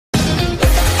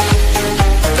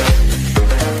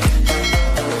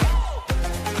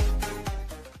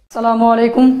আসসালামু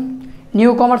আলাইকুম।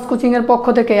 New commerce coaching এর পক্ষ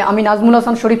থেকে আমি নাজমুল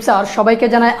হাসান শরীফ স্যার সবাইকে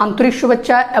জানাই আন্তরিক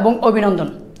শুভেচ্ছা এবং অভিনন্দন।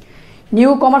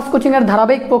 নিউ কমার্স কোচিং এর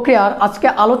ধারাবাহিক প্রক্রিয়ার আজকে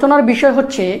আলোচনার বিষয়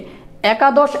হচ্ছে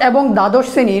একাদশ এবং দ্বাদশ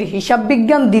শ্রেণীর হিসাব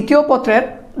বিজ্ঞান দ্বিতীয় পত্রের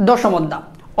দশম অধ্যায়।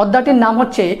 অধ্যায়টির নাম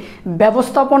হচ্ছে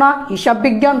ব্যবস্থাপনা হিসাব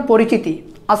বিজ্ঞান পরিচিতি।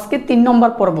 আজকে 3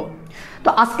 নম্বর পর্ব। তো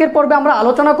আজকের পর্বে আমরা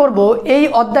আলোচনা করব এই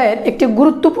অধ্যায়ের একটি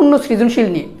গুরুত্বপূর্ণ সৃজনশীল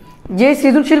নিয়ে, যে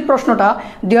সৃজনশীল প্রশ্নটা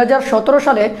 2017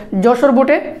 সালে যশোর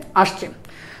বোর্ডে আসছে।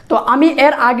 তো আমি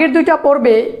এর আগের 2টা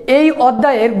পর্বে এই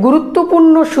অধ্যায়ের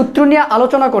গুরুত্বপূর্ণ সূত্র নিয়ে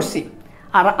আলোচনা করছি,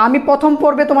 আর আমি প্রথম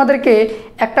পর্বে তোমাদেরকে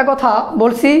একটা কথা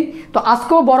বলছি। তো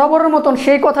আজকেও বরাবরের মতন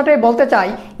সেই কথাটাই বলতে চাই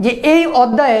যে এই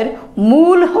অধ্যায়ের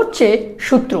মূল হচ্ছে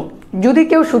সূত্র। যদি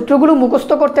কেউ সূত্রগুলো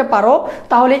মুখস্থ করতে পারো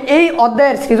তাহলে এই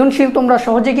অধ্যায়ের সৃজনশীল তোমরা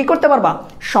সহজে কী করতে পারবা,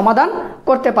 সমাধান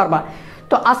করতে পারবা।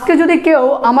 তো আজকে যদি কেউ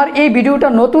আমার এই ভিডিওটা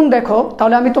নতুন দেখো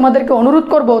তাহলে আমি তোমাদেরকে অনুরোধ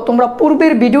করব তোমরা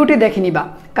পূর্বের ভিডিওটি দেখে নিবা,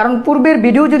 কারণ পূর্বের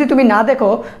ভিডিও যদি তুমি না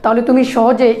দেখো তাহলে তুমি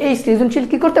সহজে এই সৃজনশীল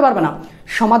কী করতে পারবে না,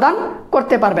 সমাধান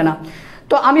করতে পারবে না।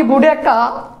 তো আমি বোর্ডে একটা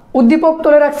উদ্দীপক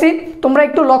তুলে রাখছি, তোমরা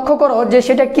একটু লক্ষ্য করো যে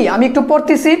সেটা কি। আমি একটু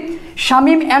পড়তেছি।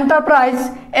 শামীম এন্টারপ্রাইজ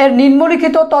এর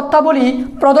নিম্নলিখিত তথ্যাবলী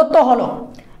প্রদত্ত হলো।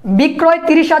 বিক্রয়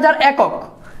 30,000 একক,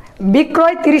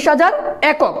 বিক্রয় 30,000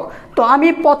 একক। তো আমি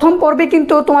প্রথম পর্বে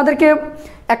কিন্তু তোমাদেরকে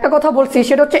একটা কথা বলছি,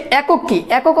 সেটা হচ্ছে একক কি।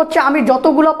 একক হচ্ছে আমি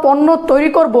যতগুলো পণ্য তৈরি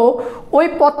করব ওই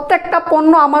প্রত্যেকটা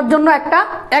পণ্য আমার জন্য একটা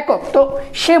একক। তো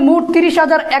সে মোট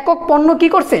 30,000 একক পণ্য কি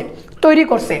করছে, তৈরি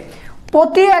করছে।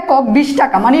 প্রতি একক 20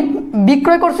 টাকা, মানে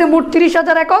বিক্রয় করছে মোট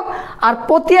 30,000 একক, আর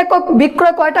প্রতি একক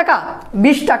বিক্রয় কয় টাকা,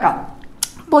 20 টাকা।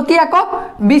 প্রতি একক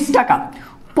 20 টাকা।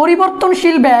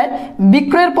 পরিবর্তনশীল ব্যয়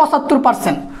বিক্রয়ের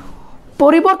 75%।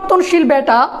 পরিবর্তনশীল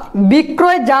ব্যয়টা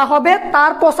বিক্রয় যা হবে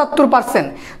তার 75%।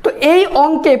 তো এই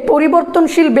অঙ্কে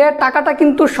পরিবর্তনশীল ব্যয়ের টাকাটা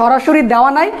কিন্তু সরাসরি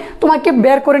দেওয়া নাই, তোমাকে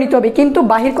বের করে নিতে হবে, কিন্তু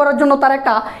বাহির করার জন্য তার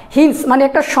একটা হিন্স মানে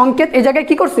একটা সংকেত এই জায়গায়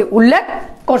কি করছে, উল্লেখ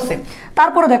করছে।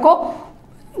 তারপরে দেখো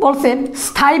বলছে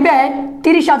স্থায়ী ব্যয়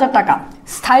 30,000 টাকা।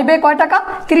 স্থায়ী ব্যয় কয় টাকা,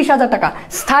 30,000 টাকা।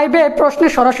 স্থায়ী ব্যয় প্রশ্নে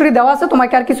সরাসরি দেওয়া আছে,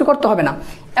 তোমাকে আর কিছু করতে হবে না।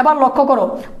 এবার লক্ষ্য করো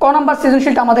ক নম্বর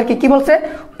সৃজনশীলটা আমাদেরকে কি বলছে,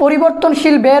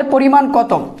 পরিবর্তনশীল ব্যয়ের পরিমাণ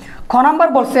কত। খ নম্বর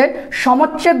বলছে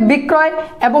সমচ্ছেদ বিক্রয়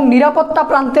এবং নিরাপত্তা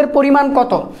প্রান্তের পরিমাণ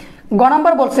কত। গ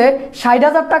নম্বর বলছে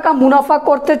 60,000 টাকা মুনাফা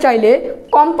করতে চাইলে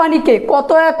কোম্পানিকে কত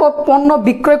একক পণ্য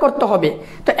বিক্রয় করতে হবে।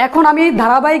 তো এখন আমি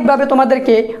ধারাবাহিকভাবে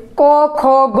তোমাদেরকে ক খ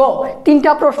গ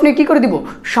 3টা প্রশ্নে কি করে দিব,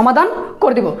 সমাধান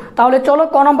করে দিব। তাহলে চলো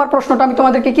ক নম্বর প্রশ্নটা আমি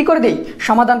তোমাদেরকে কি করে দিই,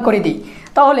 সমাধান করে দিই।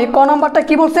 তাহলে ক নম্বরটা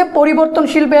কি বলছে,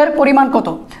 পরিবর্তনশীল ব্যয়ের পরিমাণ কত।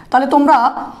 তাহলে তোমরা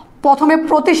প্রথমে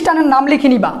প্রতিষ্ঠানের নাম লিখে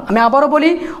নিবা। আমি আবারও বলি,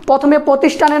 প্রথমে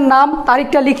প্রতিষ্ঠানের নাম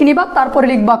তারিখটা লিখে নিবা, তারপরে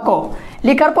লিখবা ক।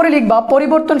 লেখার পরে লিখবা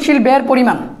পরিবর্তনশীল ব্যয়ের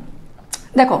পরিমাণ।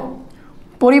 দেখো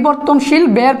পরিবর্তনশীল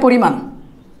ব্যয়ের পরিমাণ,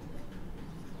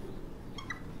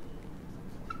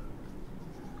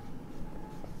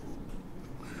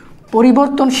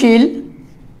 পরিবর্তনশীল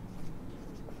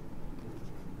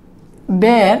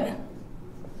ব্যয়ের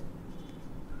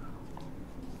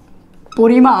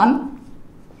পরিমাণ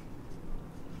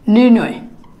নির্ণয়।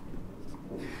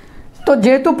 তো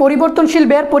যেহেতু পরিবর্তনশীল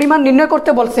ব্যয়ের পরিমাণ নির্ণয়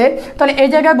করতে বলছে, তাহলে এই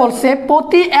জায়গায় বলছে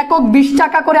প্রতি একক 20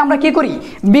 টাকা করে আমরা কি করি,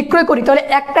 বিক্রয় করি। তাহলে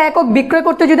একটা একক বিক্রয়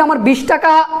করতে যদি আমার 20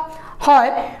 টাকা হয়,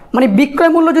 মানে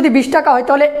বিক্রয় মূল্য যদি 20 টাকা হয়,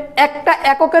 তাহলে একটা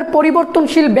এককের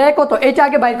পরিবর্তনশীল ব্যয় কত, এইটা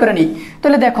আগে বাইর করে নিই।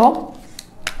 তাহলে দেখো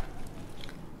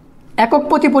একক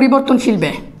প্রতি পরিবর্তনশীল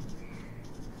ব্যয়,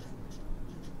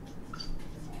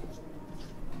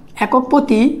 একক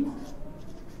প্রতি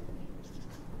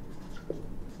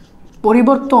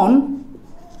পরিবর্তনশীল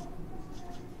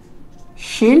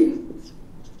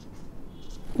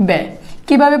ব্যয়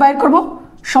কিভাবে বাইর করব,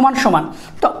 সমান সমান।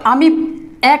 তো আমি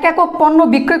এক একক পণ্য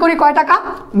বিক্রয় করি কয় টাকা,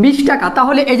 20 টাকা।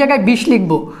 তাহলে এই জায়গায় 20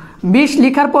 লিখব। 20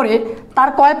 লিখার পরে তার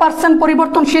কয় পার্সেন্ট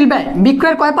পরিবর্তনশীল ব্যয়,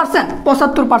 বিক্রয়ের কয় পার্সেন্ট,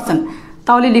 75%।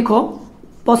 তাহলে লিখো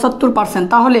 75%।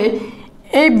 তাহলে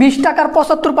এই 20 টাকার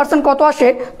 75% কত আসে,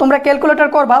 তোমরা ক্যালকুলেটর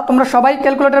করবা, তোমরা সবাই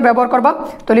ক্যালকুলেটর ব্যবহার করবা।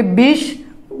 তাহলে 20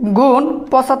 গুণ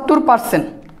 75%,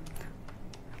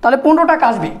 তাহলে 15 টাকা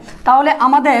আসবে। তাহলে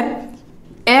আমাদের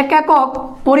এক একক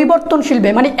পরিবর্তনশীল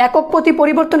ব্যয় মানে একক প্রতি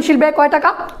পরিবর্তনশীল ব্যয় কয় টাকা,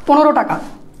 15 টাকা।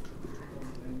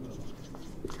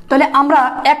 তাহলে আমরা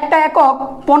একটা একক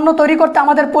পণ্য তৈরি করতে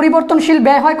আমাদের পরিবর্তনশীল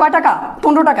ব্যয় হয় কয় টাকা,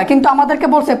 15 টাকা। কিন্তু আমাদেরকে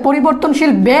বলছে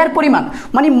পরিবর্তনশীল ব্যয়ের পরিমাণ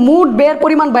মানে মোট ব্যয়ের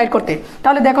পরিমাণ বাইর করতে।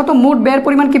 তাহলে দেখো তো মোট ব্যয়ের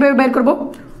পরিমাণ কীভাবে বাইর করব।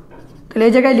 তাহলে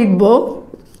এই জায়গায় লিখব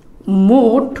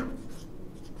মোট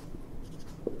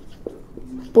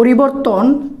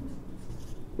পরিবর্তনশীল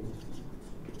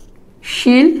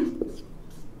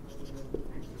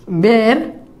ব্যয়ের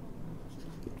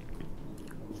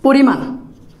পরিমাণ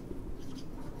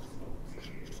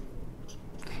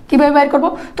কীভাবে বাইর করব?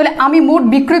 তাহলে আমি মোট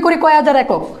বিক্রয় করি কয় হাজার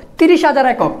একক? 30,000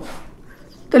 একক।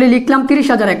 তাহলে লিখলাম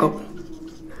 30,000 একক।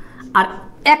 আর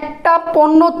একটা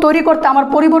পণ্য তৈরি করতে আমার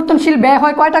পরিবর্তনশীল ব্যয়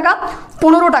হয় কয় টাকা?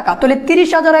 15 টাকা। তাহলে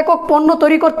 30,000 একক পণ্য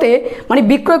তৈরি করতে মানে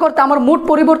বিক্রয় করতে আমার মোট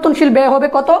পরিবর্তনশীল ব্যয় হবে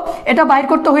কত? এটা বাইর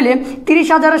করতে হইলে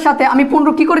 30,000-এর সাথে আমি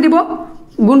 15 কী করে দিব?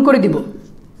 গুণ করে দিব।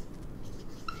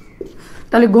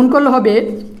 তাহলে গুণ করলে হবে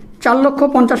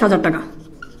 4,50,000 টাকা।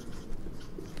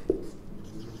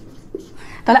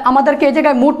 তাহলে আমাদেরকে এই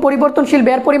জায়গায় মোট পরিবর্তনশীল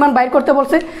ব্যয়ের পরিমাণ বাইর করতে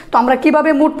বলছে। তো আমরা কিভাবে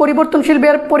মোট পরিবর্তনশীল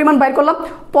ব্যয়ের পরিমাণ বাইর করলাম?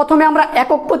 প্রথমে আমরা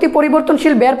একক প্রতি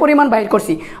পরিবর্তনশীল ব্যয়ের পরিমাণ বাইর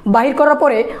করছি। বাইর করার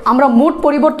পরে আমরা মোট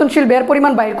পরিবর্তনশীল ব্যয়ের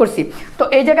পরিমাণ বাইর করছি। তো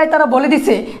এই জায়গায় তারা বলে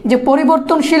দিছে যে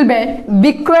পরিবর্তনশীল ব্যয়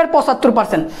বিক্রয়ের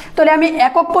 75%। তাহলে আমি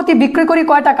একক প্রতি বিক্রয় করি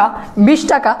কয় টাকা? 20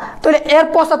 টাকা। তাহলে এর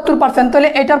 75%, তাহলে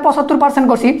এটার 75%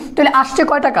 করছি, তাহলে আসছে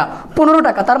কয় টাকা? 15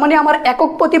 টাকা। তার মানে আমার একক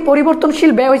প্রতি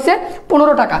পরিবর্তনশীল ব্যয় হয়েছে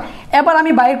 15 টাকা। এবার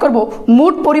আমি বাইর করব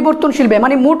মোট পরিবর্তনশীল ব্যয়,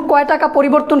 মানে মোট কয় টাকা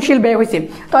পরিবর্তনশীল ব্যয় হয়েছে।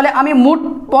 তাহলে আমি মোট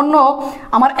পণ্য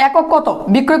আমার একক কত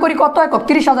বিক্রয় করি? কত একক?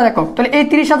 30,000 একক। তাহলে এই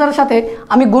 30,000-এর সাথে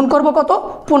আমি গুণ করব কত?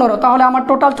 15। তাহলে আমার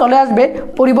টোটাল চলে আসবে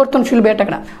পরিবর্তনশীল ব্যয়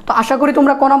টাকা। তো আশা করি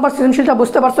তোমরা ক নম্বর সৃজনশীলটা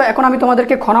বুঝতে পারছো। এখন আমি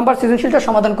তোমাদেরকে খ নম্বর সৃজনশীলটা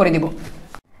সমাধান করে দিব।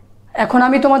 এখন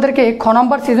আমি তোমাদেরকে খ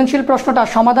নম্বর সৃজনশীল প্রশ্নটা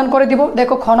সমাধান করে দিব।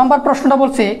 দেখো, খ নম্বর প্রশ্নটা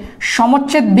বলছে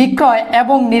সমচ্ছেদ বিক্রয়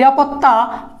এবং নিরাপত্তা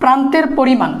প্রান্তের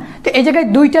পরিমাণ। তো এই জায়গায়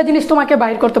দুইটা জিনিস তোমাকে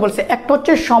বাহির করতে বলছে, একটা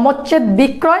হচ্ছে সমচ্ছেদ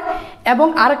বিক্রয় এবং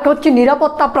আরেকটা হচ্ছে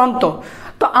নিরাপত্তা প্রান্ত।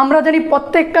 তো আমরা জানি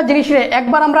প্রত্যেকটা জিনিসে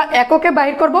একবার আমরা এককে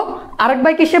বাহির করব,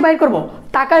 আরেকবার কিসে বাহির করব?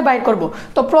 টাকায় বাহির করব।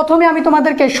 তো প্রথমে আমি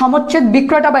তোমাদেরকে সমচ্ছেদ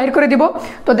বিক্রয়টা বাহির করে দিব।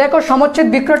 তো দেখো সমচ্ছেদ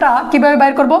বিক্রয়টা কিভাবে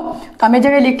বাহির করব? তো আমি এই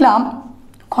জায়গায় লিখলাম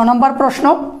খ নম্বর প্রশ্ন।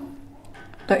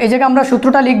 তো এই জায়গায় আমরা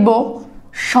সূত্রটা লিখব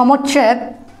সমচ্ছেদ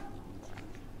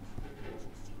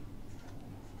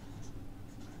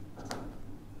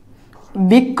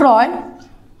বিক্রয়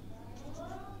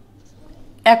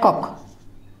একক।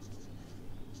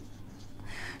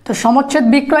 তো সমচ্ছেদ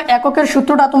বিক্রয় এককের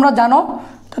সূত্রটা তোমরা জানো,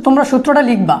 তো তোমরা সূত্রটা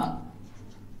লিখবা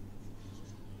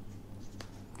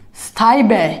স্থায়ী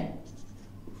ব্যয়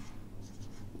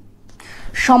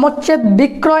সমচ্ছেদ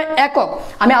বিক্রয় একক।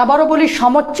 আমি আবারও বলি,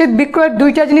 সমচ্ছেদ বিক্রয়ের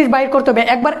দুইটা জিনিস বাইর করতে হবে,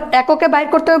 একবার এককে বাইর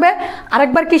করতে হবে,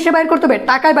 আরেকবার কিসে বাইর করতে হবে?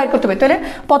 টাকায় বাইর করতে হবে। তাহলে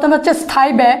প্রথমে হচ্ছে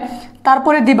স্থায়ী ব্যয়,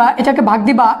 তারপরে দিবা এটাকে ভাগ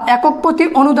দিবা একক প্রতি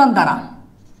অনুদান দ্বারা।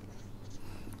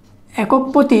 একক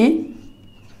প্রতি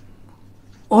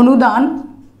অনুদান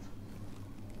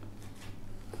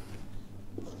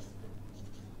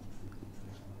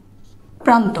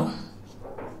প্রান্ত।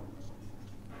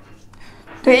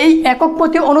 তো এই একক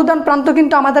প্রতি অনুদান প্রান্ত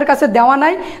কিন্তু আমাদের কাছে দেওয়া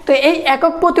নাই। তো এই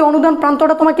একক প্রতি অনুদান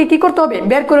প্রান্তটা তোমাকে কি করতে হবে?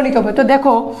 বের করে নিতে হবে। তো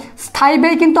দেখো স্থায়ী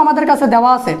ব্যয় কিন্তু আমাদের কাছে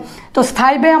দেওয়া আছে। তো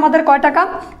স্থায়ী ব্যয় আমাদের কয় টাকা?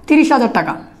 30,000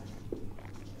 টাকা।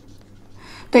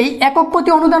 তো এই একক প্রতি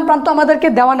অনুদান প্রান্ত আমাদেরকে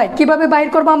দেওয়া নাই। কিভাবে বাহির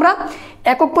করবো আমরা?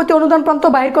 একক প্রতি অনুদান প্রান্ত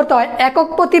বাহির করতে হয় একক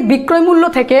প্রতি বিক্রয় মূল্য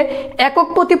থেকে একক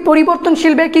প্রতি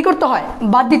পরিবর্তনশীল ব্যয় কী করতে হয়?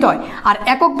 বাদ দিতে হয়। আর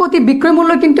একক প্রতি বিক্রয়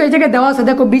মূল্য কিন্তু এই জায়গায় দেওয়া আছে,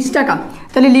 দেখো 20 টাকা।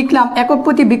 তাহলে লিখলাম একক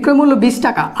প্রতি বিক্রয় মূল্য 20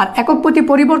 টাকা, আর একক প্রতি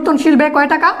পরিবর্তনশীল ব্যয় কয়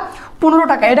টাকা? 15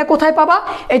 টাকা। এটা কোথায় পাবা?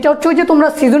 এটা হচ্ছে ওই যে তোমরা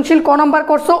সৃজনশীল ক নাম্বার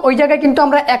করছো, ওই জায়গায় কিন্তু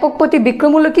আমরা একক প্রতি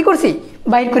বিক্রয় মূল্য কী করছি?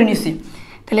 বাহির করে নিচ্ছি।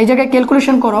 তাহলে এই জায়গায়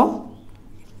ক্যালকুলেশন করো,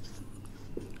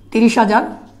 30,000,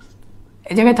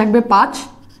 এই জায়গায় থাকবে 5।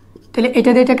 তাহলে এটা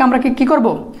দিয়ে এটাকে আমরা কি করব?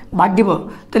 ভাগ দিব।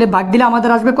 তাহলে ভাগ দিলে আমাদের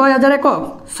আসবে কয় হাজার একক?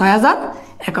 6,000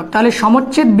 একক। তাহলে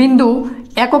সমচ্ছেদ বিন্দু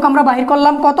একক আমরা বাহির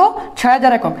করলাম কত?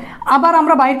 6,000 একক। আবার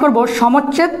আমরা বাহির করব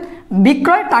সমচ্ছেদ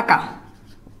বিক্রয় টাকা।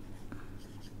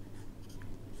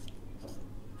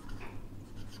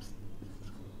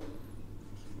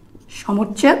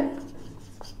 সমচ্ছেদ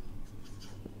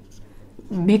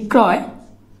বিক্রয়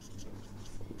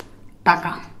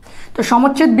টাকা। তো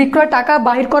সমচ্ছেদ বিক্রয় টাকা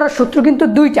বাহির করার সূত্র কিন্তু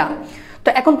দুইটা। তো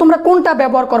এখন তোমরা কোনটা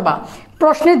ব্যবহার করবা?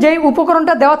 প্রশ্নে যেই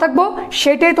উপকরণটা দেওয়া থাকবো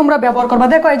সেটাই তোমরা ব্যবহার করবা।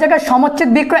 দেখো এই জায়গায় সমচ্ছেদ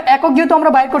বিক্রয় একক যেহেতু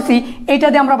আমরা বাহির করছি, এইটা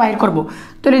দিয়ে আমরা বাহির করব।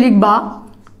 তাহলে লিখবা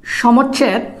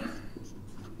সমচ্ছেদ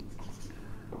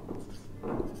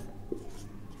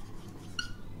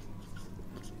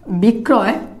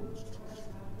বিক্রয়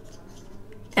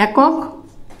একক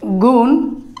গুণ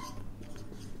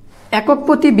একক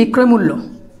প্রতি বিক্রয় মূল্য।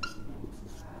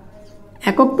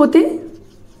 একক প্রতি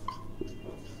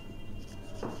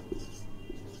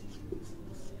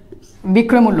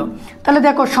বিক্রয় মূল্য। তাহলে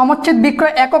দেখো সমচ্ছেদ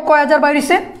বিক্রয় একক কয় হাজার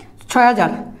বাইরেছে?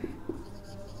 6,000।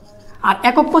 আর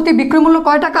একক প্রতি বিক্রয় মূল্য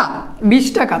কয় টাকা? 20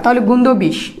 টাকা। তাহলে গুণ দাও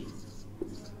 20।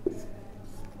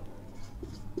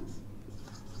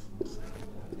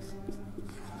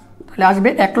 তাহলে আসবে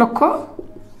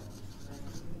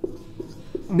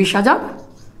 1,20,000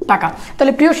 টাকা।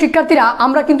 তাহলে প্রিয় শিক্ষার্থীরা,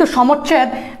 আমরা কিন্তু সমচ্ছেদ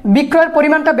বিক্রয়ের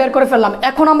পরিমাণটা বের করে ফেললাম।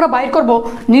 এখন আমরা বাইর করব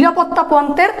নিরাপত্তা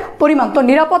প্রান্তের পরিমাণ। তো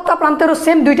নিরাপত্তা প্রান্তেরও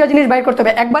সেম দুইটা জিনিস বাইর করতে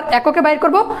হবে, একবার এককে বাইর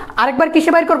করব, আরেকবার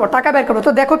কিসে বাইর করব, টাকা বাইর করব।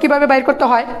 তো দেখো কিভাবে বাইর করতে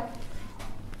হয়।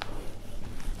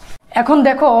 এখন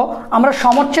দেখো আমরা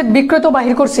সমচ্ছেদ বিক্রয় তো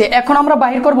বাহির করছি, এখন আমরা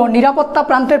বাহির করব নিরাপত্তা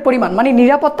প্রান্তের পরিমাণ, মানে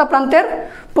নিরাপত্তা প্রান্তের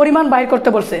পরিমাণ বাহির করতে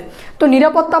বলছে। তো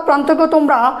নিরাপত্তা প্রান্তকে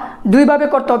তোমরা দুইভাবে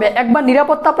করতে হবে, একবার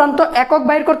নিরাপত্তা প্রান্ত একক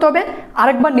বাহির করতে হবে,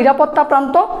 আরেকবার নিরাপত্তা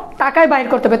প্রান্ত টাকায় বাহির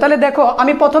করতে হবে। তাহলে দেখো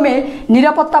আমি প্রথমে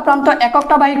নিরাপত্তা প্রান্ত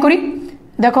এককটা বাহির করি।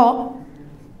 দেখো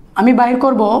আমি বাহির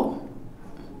করব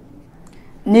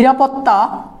নিরাপত্তা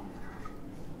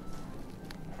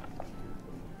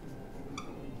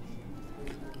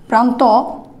প্রান্ত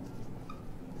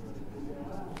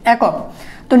একক।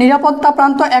 তো নিরাপত্তা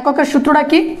প্রান্ত এককের সূত্রটা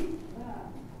কি?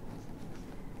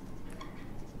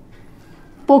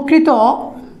 প্রকৃত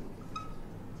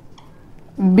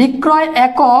বিক্রয়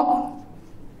একক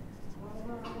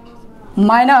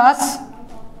মাইনাস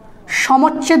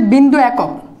সমচ্ছেদ বিন্দু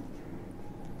একক,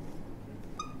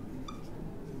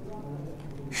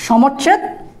 সমচ্ছেদ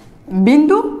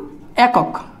বিন্দু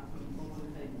একক।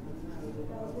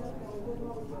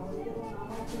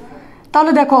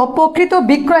 তাহলে দেখো প্রকৃত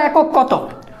বিক্রয় একক কত?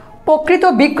 প্রকৃত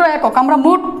বিক্রয় একক আমরা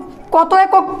মোট কত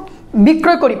একক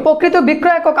বিক্রয় করি? প্রকৃত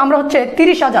বিক্রয় একক আমরা হচ্ছে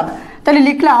 30,000। তাহলে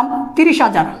লিখলাম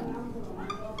 30,000।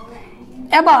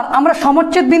 এবার আমরা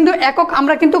সমচ্ছেদ বিন্দু একক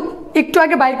আমরা কিন্তু একটু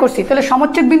আগে বাইর করছি। তাহলে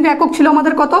সমচ্ছেদ বিন্দু একক ছিল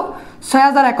আমাদের কত?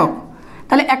 6,000 একক।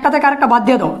 তাহলে একটা থেকে আরেকটা বাদ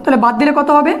দিয়ে দাও, তাহলে বাদ দিলে কত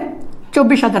হবে?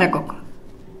 24,000 একক।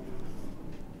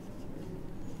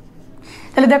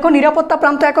 তাহলে দেখো নিরাপত্তা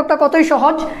প্রান্ত এককটা কতই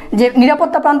সহজ, যে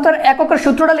নিরাপত্তা প্রান্তের এককের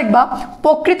সূত্রটা লিখবা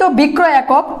প্রকৃত বিক্রয়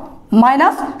একক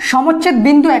মাইনাস সমচ্ছেদ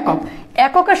বিন্দু একক।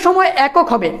 এককের সময় একক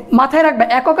হবে, মাথায় রাখবে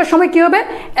এককের সময় কি হবে?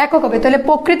 একক হবে। তাহলে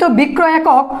প্রকৃত বিক্রয়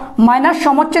একক মাইনাস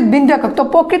সমচ্ছেদ বিন্দু একক। তো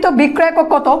প্রকৃত বিক্রয় একক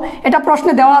কত? এটা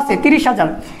প্রশ্নে দেওয়া আছে 30,000।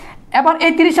 এবার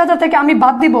এই 30,000 থেকে আমি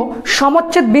বাদ দিব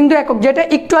সমচ্ছেদ বিন্দু একক, যেটা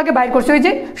একটু আগে বাইর করছি। ওই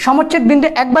যে সমচ্ছেদ বিন্দু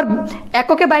একবার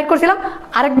এককে বাইর করছিলাম,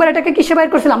 আরেকবার এটাকে কিসে বাইর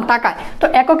করছিলাম? টাকায়। তো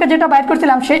এককে যেটা বাইর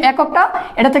করছিলাম সেই এককটা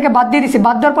এটা থেকে বাদ দিয়ে দিছি।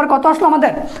 বাদ দেওয়ার পর কত আসলো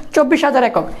আমাদের? 24,000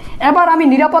 একক। এবার আমি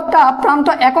নিরাপত্তা প্রান্ত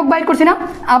একক বাইর করছি না,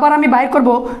 আবার আমি বাইর করব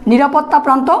নিরাপত্তা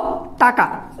প্রান্ত টাকা।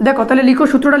 দেখো তাহলে লিখো,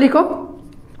 সূত্রটা লিখো,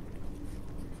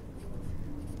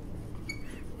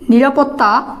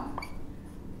 নিরাপত্তা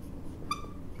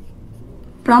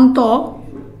প্রান্ত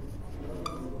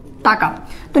টাকা।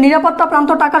 তো নিরাপত্তা প্রান্ত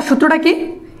টাকার সূত্রটা কি?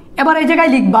 এবার এই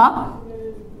জায়গায় লিখবা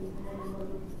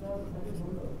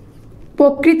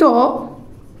প্রকৃত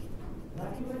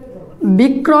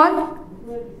বিক্রয়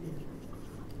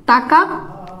টাকা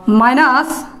মাইনাস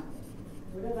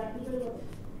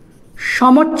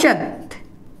সমচ্ছেদ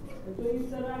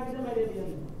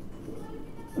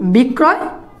বিক্রয়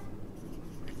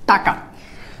টাকা।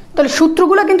 তাহলে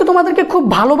সূত্রগুলো কিন্তু তোমাদেরকে খুব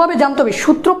ভালোভাবে জানতে হবে।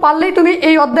 সূত্র পারলেই তুমি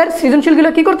এই অধ্যায়ের সৃজনশীলগুলো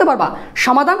কি করতে পারবা?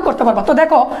 সমাধান করতে পারবা। তো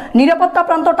দেখো নিরাপত্তা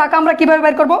প্রান্ত টাকা আমরা কিভাবে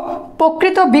বের করব?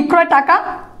 প্রকৃত বিক্রয় টাকা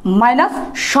মাইনাস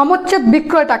সমচ্ছেদ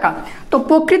বিক্রয় টাকা। তো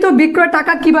প্রকৃত বিক্রয়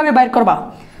টাকা কিভাবে বের করবা?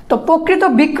 তো প্রকৃত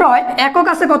বিক্রয় একক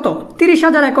আছে কত?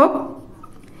 30,000 একক।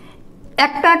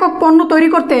 একটা একক পণ্য তৈরি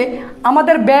করতে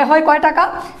আমাদের ব্যয় হয় কয় টাকা?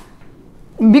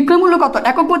 বিক্রয় মূল্য কত?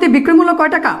 একক প্রতি বিক্রয় মূল্য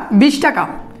কয় টাকা? 20 টাকা।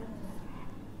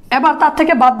 এবার তার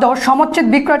থেকে বাদ দাও সমচ্ছেদ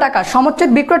বিক্রয় টাকা। সমচ্ছেদ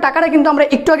বিক্রয় টাকাটা কিন্তু আমরা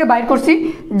একটু আগে বাইর করছি,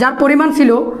 যার পরিমাণ ছিল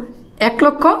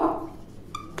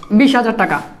 1,20,000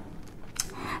 টাকা।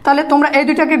 তাহলে তোমরা এই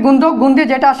দুইটাকে গুণ দাও, গুণ দিয়ে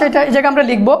যেটা আসে এটা এই জায়গায় আমরা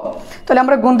লিখবো। তাহলে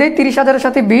আমরা গুণ দিই 30,000-এর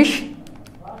সাথে 20,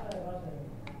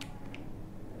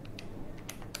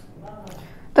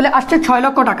 তাহলে আসছে 6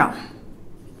 লক্ষ টাকা।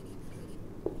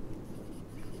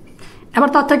 এবার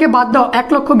তার থেকে বাদ দাও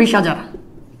 1,20,000।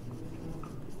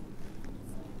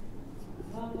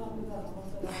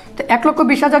 তো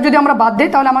 1,20,000 যদি আমরা বাদ দিই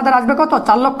তাহলে আমাদের আসবে কত?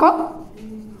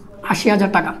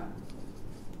 4,80,000 টাকা।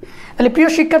 তাহলে প্রিয়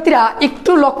শিক্ষার্থীরা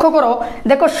একটু লক্ষ্য করো,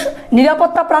 দেখো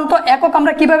নিরাপত্তা প্রান্ত একক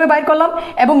আমরা কিভাবে বাইর করলাম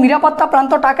এবং নিরাপত্তা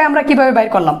প্রান্ত টাকা আমরা কিভাবে বাইর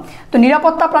করলাম। তো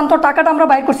নিরাপত্তা প্রান্ত টাকাটা আমরা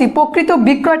বাইর করছি প্রকৃত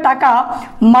বিক্রয় টাকা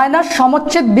মাইনাস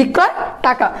সমচ্ছেদ বিক্রয়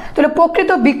টাকা। তাহলে প্রকৃত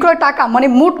বিক্রয় টাকা মানে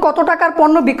মোট কত টাকার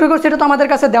পণ্য বিক্রয় করছি এটা তো আমাদের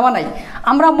কাছে দেওয়া নাই।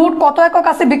 আমরা মোট কত একক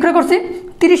আছে বিক্রয় করছি?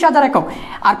 30,000 একক।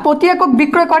 আর প্রতি একক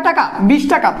বিক্রয় কয় টাকা? 20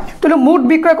 টাকা। তাহলে মোট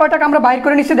বিক্রয় কয় টাকা আমরা বাইর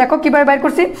করে নিচ্ছি, দেখো কিভাবে বাইর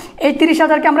করছি। এই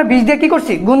 30,000-কে আমরা 20 দিয়ে কি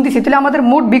করছি? গুণ দিছি। তাহলে আমাদের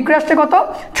মোট বিক্রয় আসছে কত?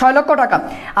 6 লক্ষ টাকা।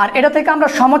 আর এটা থেকে আমরা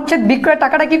সমচ্ছেদ বিক্রয়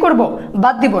টাকাটা কি করব?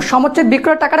 বাদ দিব। সমচ্ছেদ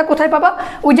বিক্রয় টাকাটা কোথায় পাবা?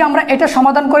 ওই যে আমরা এটা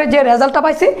সমাধান করে যে রেজাল্টটা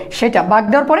পাইছি সেটা ভাগ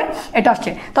দেওয়ার পরে এটা আসছে।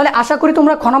 তাহলে আশা করি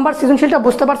তোমরা খ নম্বর সৃজনশীলটা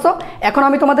বুঝতে পারছো। এখন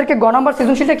আমি তোমাদেরকে গ নম্বর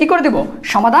সৃজনশীলটা কি করে দিব?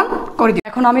 সমাধান করে দিব।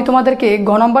 এখন আমি তোমাদেরকে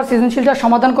গ নম্বর সৃজনশীলটা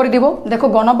সমাধান করে দিব। দেখো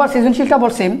গ নম্বর সৃজনশীলটা বলছে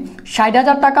বলছে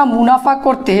 ৬০,০০০ টাকা মুনাফা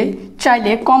করতে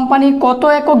চাইলে কোম্পানি কত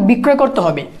একক বিক্রয় করতে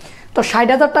হবে। তো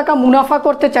 ৬০,০০০ টাকা মুনাফা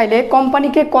করতে চাইলে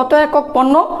কোম্পানিকে কত একক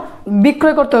পণ্য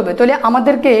বিক্রয় করতে হবে। তাহলে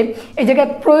আমাদেরকে এই জায়গায়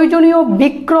প্রয়োজনীয়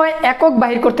বিক্রয় একক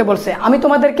বাহির করতে বলছে। আমি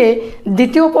তোমাদেরকে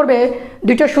দ্বিতীয় পর্বে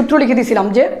দুইটা সূত্র লিখে দিয়েছিলাম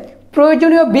যে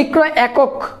প্রয়োজনীয় বিক্রয়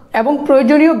একক এবং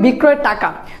প্রয়োজনীয় বিক্রয় টাকা।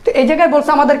 তো এই জায়গায় বলছে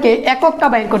আমাদেরকে এককটা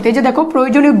বাহির করতে। এই যে দেখো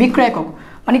প্রয়োজনীয় বিক্রয় একক,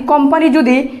 মানে কোম্পানি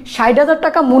যদি ৬০,০০০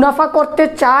 টাকা মুনাফা করতে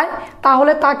চায়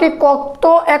তাহলে তাকে কত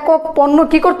একক পণ্য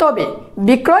কি করতে হবে,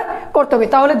 বিক্রয় করতে হবে।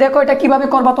 তাহলে দেখো এটা কিভাবে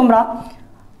করবা তোমরা।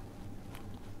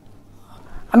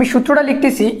 আমি সূত্রটা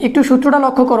লিখতেছি, একটু সূত্রটা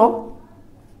লক্ষ্য করো।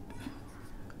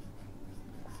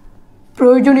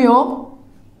 প্রয়োজনীয়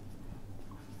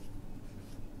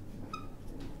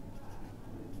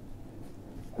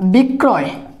বিক্রয়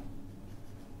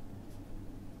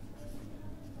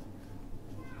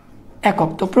একক।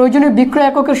 তো প্রয়োজনীয় বিক্রয়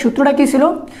এককের সূত্রটা কি ছিল?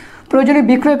 প্রয়োজনীয়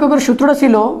বিক্রয় এককের সূত্রটা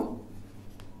ছিল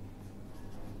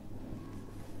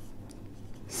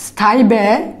স্থায়ী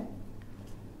ব্যয়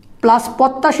প্লাস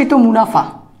প্রত্যাশিত মুনাফা।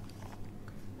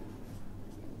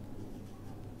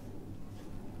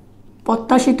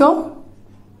 প্রত্যাশিত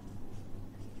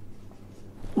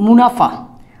মুনাফা।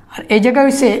 আর এই জায়গায়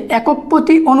হচ্ছে একক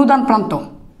প্রতি অনুদান প্রান্ত।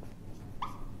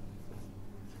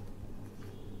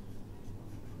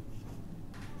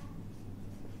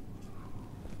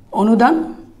 অনুদান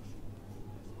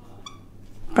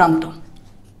প্রান্ত।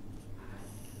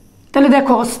 তাহলে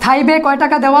দেখো স্থায়ী ব্যয় কয়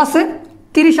টাকা দেওয়া আছে?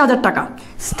 ৩০,০০০ টাকা।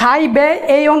 স্থায়ী ব্যয়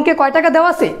এই অঙ্কে কয় টাকা দেওয়া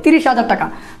আছে? ৩০,০০০ টাকা।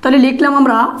 তাহলে লিখলাম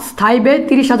আমরা স্থায়ী ব্যয়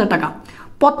 ৩০,০০০ টাকা।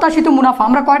 প্রত্যাশিত মুনাফা,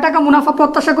 আমরা কয় টাকা মুনাফা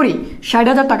প্রত্যাশা করি?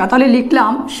 ৬০,০০০ টাকা। তাহলে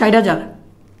লিখলাম ৬০,০০০।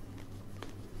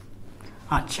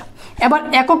 আচ্ছা, এবার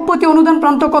একক প্রতি অনুদান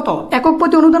প্রান্ত কত? একক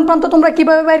প্রতি অনুদান প্রান্ত তোমরা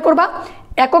কিভাবে বাইর করবা?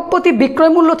 একক প্রতি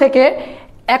বিক্রয় মূল্য থেকে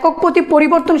একক প্রতি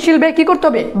পরিবর্তনশীল ব্যয় কী করতে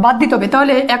হবে? বাদ দিতে হবে।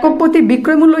 তাহলে একক প্রতি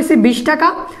বিক্রয় মূল্য হয়েছে ২০ টাকা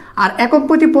আর একক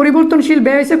প্রতি পরিবর্তনশীল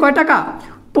ব্যয় হয়েছে কয় টাকা?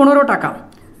 ১৫ টাকা।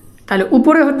 তাহলে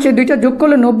উপরে হচ্ছে দুইটা যোগ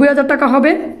করলে ৯০,০০০ টাকা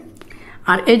হবে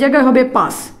আর এই জায়গায় হবে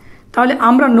 ৫। তাহলে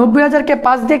আমরা ৯০,০০০কে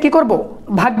 ৫ দিয়ে কী করব?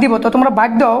 ভাগ দিব। তো তোমরা ভাগ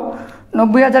দাও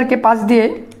 ৯০,০০০কে ৫ দিয়ে,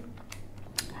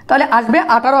 তাহলে আসবে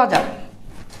 ১৮,০০০।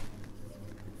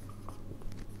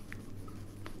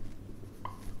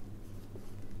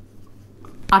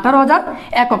 ১৮,০০০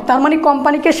 একক। তার মানে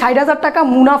কোম্পানিকে ৬০,০০০ টাকা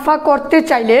মুনাফা করতে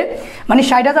চাইলে, মানে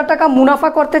 ৬০,০০০ টাকা মুনাফা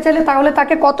করতে চাইলে তাহলে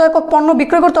তাকে কত একক পণ্য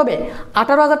বিক্রয় করতে হবে?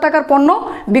 ১৮,০০০ টাকার পণ্য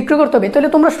বিক্রয় করতে হবে। তাহলে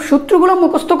তোমরা সূত্রগুলো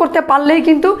মুখস্থ করতে পারলেই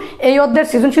কিন্তু এই অধ্যায়ের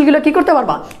সৃজনশীলগুলো কী করতে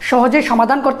পারবা? সহজেই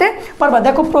সমাধান করতে পারবা।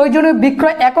 দেখো প্রয়োজনীয়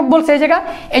বিক্রয় একক বলছে এই জায়গায়,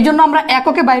 এই জন্য আমরা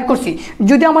এককে বাহির করছি।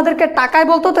 যদি আমাদেরকে টাকায়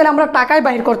বলতো তাহলে আমরা টাকায়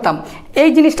বাহির করতাম। এই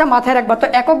জিনিসটা মাথায় রাখবা। তো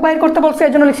একক বাহির করতে বলছে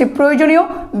এই জন্য লিখছি প্রয়োজনীয়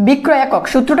বিক্রয় একক।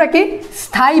 সূত্রটা কি?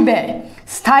 স্থায়ী ব্যয়।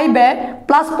 স্থায়ী ব্যয়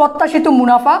প্লাস প্রত্যাশিত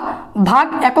মুনাফা ভাগ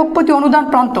একক প্রতি অনুদান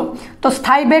প্রান্ত। তো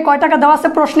স্থায়ী ব্যয় কয় টাকা দেওয়া আছে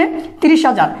প্রশ্নে?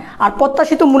 ৩০,০০০। আর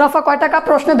প্রত্যাশিত মুনাফা কয় টাকা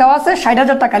প্রশ্নে দেওয়া আছে?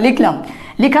 ৬০,০০০ টাকা। লিখলাম।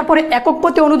 লিখার পরে একক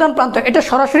প্রতি অনুদান প্রান্ত, এটা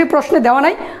সরাসরি প্রশ্নে দেওয়া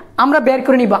নাই, আমরা বের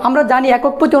করে নিব। আমরা জানি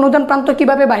একক প্রতি অনুদান প্রান্ত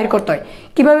কিভাবে বাহির করতে হয়।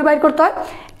 কিভাবে বাহির করতে হয়?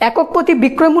 একক প্রতি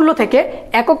বিক্রয় মূল্য থেকে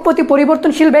একক প্রতি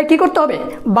পরিবর্তনশীল ব্যয় কী করতে হবে?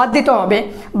 বাদ দিতে হবে।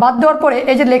 বাদ দেওয়ার পরে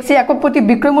এই যে লিখছি একক প্রতি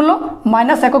বিক্রয় মূল্য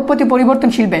মাইনাস একক প্রতি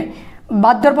পরিবর্তনশীল ব্যয়।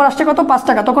 বাদ দেওয়ার পর আসছে কত? ৫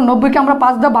 টাকা। তখন ৯০কে আমরা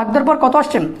 ৫ দিয়ে ভাগ দেওয়ার পর কত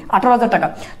আসছে? ১৮,০০০ টাকা।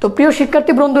 তো প্রিয়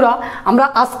শিক্ষার্থী বন্ধুরা, আমরা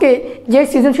আজকে যে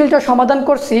সৃজনশীলটা সমাধান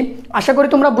করছি আশা করি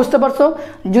তোমরা বুঝতে পারছো।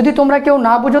 যদি তোমরা কেউ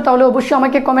না বুঝো তাহলে অবশ্যই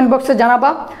আমাকে কমেন্ট বক্সে জানাবা।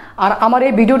 আর আমার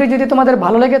এই ভিডিওটি যদি তোমাদের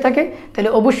ভালো লেগে থাকে তাহলে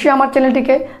অবশ্যই আমার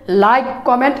চ্যানেলটিকে লাইক,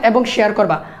 কমেন্ট এবং শেয়ার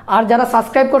করবা। আর যারা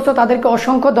সাবস্ক্রাইব করছো তাদেরকে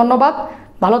অসংখ্য ধন্যবাদ।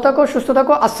 ভালো থাকো, সুস্থ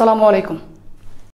থাকো। আসসালামু আলাইকুম।